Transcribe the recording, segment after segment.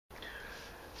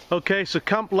Okay, so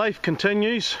camp life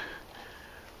continues.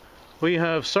 We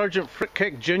have Sgt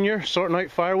Fruitcake Jr. sorting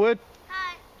out firewood.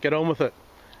 Hi. Get on with it.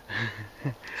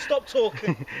 Stop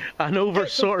talking. And over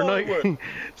sorting out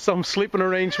some sleeping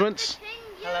arrangements.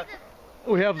 Hello.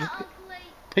 We have,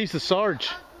 he's the Sarge.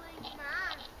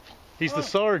 He's the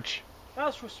Sarge.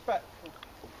 That's respectful.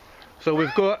 So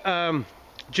we've got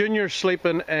Junior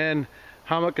sleeping in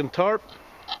hammock and tarp.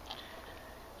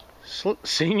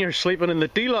 Senior sleeping in the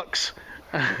deluxe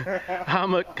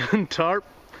hammock and tarp.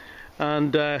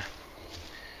 And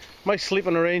my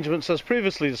sleeping arrangements, as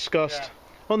previously discussed,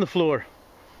 on the floor.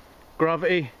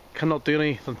 Gravity cannot do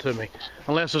anything to me,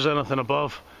 unless there's anything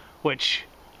above, which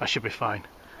I should be fine.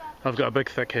 I've got a big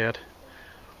thick head.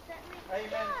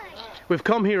 We've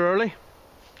come here early.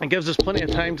 It gives us plenty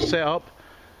of time to set up.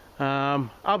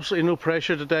 Absolutely no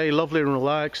pressure today, lovely and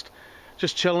relaxed.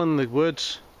 Just chilling in the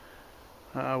woods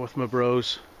with my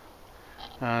bros.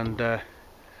 And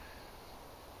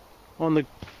on the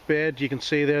bed you can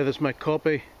see there's my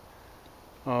copy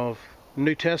of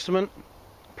New Testament,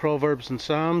 Proverbs and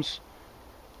Psalms.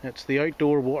 It's the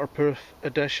outdoor waterproof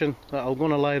edition that I'm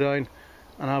going to lie down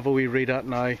and have a wee read at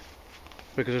now,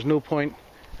 because there's no point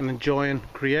in enjoying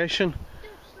creation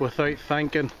without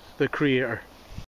thanking the Creator.